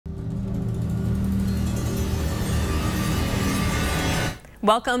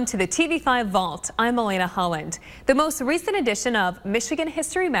Welcome to the TV5 Vault. I'm Elena Holland. The most recent edition of Michigan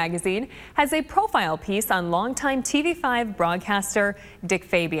History Magazine has a profile piece on longtime TV5 broadcaster Dick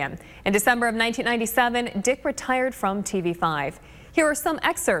Fabian. In December of 1997, Dick retired from TV5. Here are some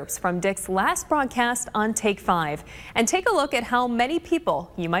excerpts from Dick's last broadcast on Take 5, and take a look at how many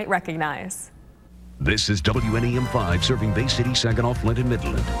people you might recognize. This is WNEM 5 serving Bay City, Saginaw, Flint, and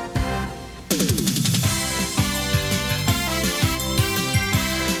Midland.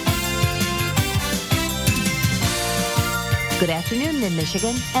 Good afternoon in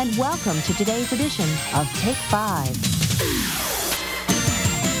Michigan, and welcome to today's edition of Take 5.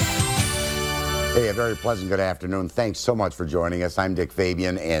 Hey, a very pleasant good afternoon. Thanks so much for joining us. I'm Dick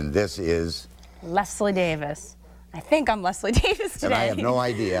Fabian, and this is... Leslie Davis. I think I'm Leslie Davis today. And I have no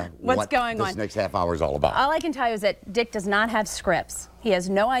idea what's going on. This next half hour is all about. All I can tell you is that Dick does not have scripts. He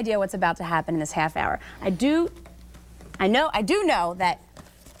has no idea what's about to happen in this half hour. I do know that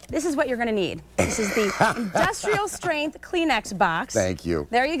this is what you're going to need. This is the industrial strength Kleenex box. Thank you.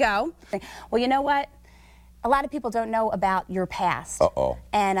 There you go. Well, you know what? A lot of people don't know about your past. Uh-oh.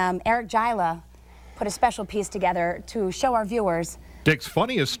 And Eric Gila put a special piece together to show our viewers. Dick's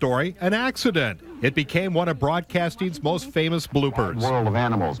funniest story, an accident. It became one of broadcasting's most famous bloopers. World of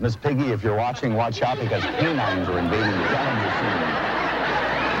animals. Miss Piggy, if you're watching, watch out because canines are invading the calendar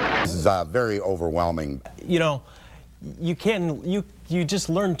soon. This is very overwhelming. You know, you just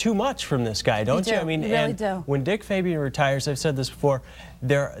learn too much from this guy, don't you? I mean, you really do. When Dick Fabian retires, I've said this before,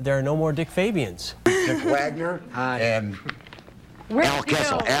 there are no more Dick Fabians. Dick Wagner and Al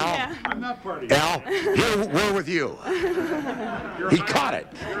Kessel. Al, Yeah. I'm not part of you. Al, we're with you. He caught it.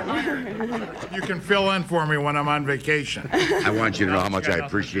 You can fill in for me when I'm on vacation. I want you to know how much I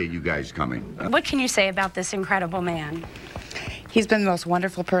appreciate you guys coming. What can you say about this incredible man? He's been the most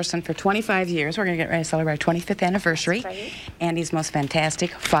wonderful person for 25 years. We're going to get ready to celebrate our 25th anniversary. Right. And he's the most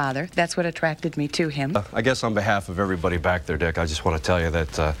fantastic father. That's what attracted me to him. I guess on behalf of everybody back there, Dick, I just want to tell you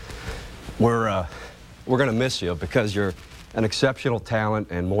that we're going to miss you because you're an exceptional talent,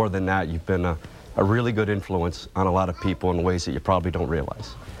 and more than that, you've been a really good influence on a lot of people in ways that you probably don't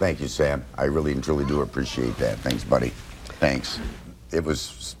realize. Thank you, Sam. I really and truly do appreciate that. Thanks, buddy. Thanks. It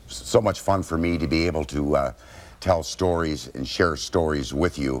was so much fun for me to be able to tell stories and share stories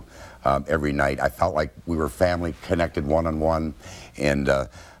with you every night. I felt like we were family, connected one-on-one, and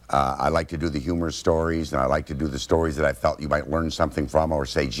I like to do the humorous stories, and I like to do the stories that I felt you might learn something from or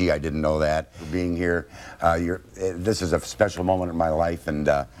say, gee, I didn't know that. For being here, this is a special moment in my life, and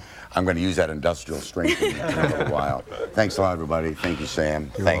I'm going to use that industrial strength in a little while. Thanks a lot, everybody. Thank you, Sam.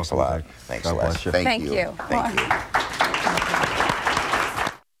 Thanks a lot. Thanks a lot. Thank you. Thank you.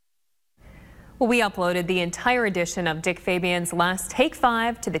 Well, we uploaded the entire edition of Dick Fabian's last Take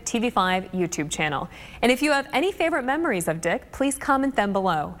 5 to the TV5 YouTube channel. And if you have any favorite memories of Dick, please comment them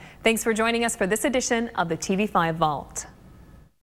below. Thanks for joining us for this edition of the TV5 Vault.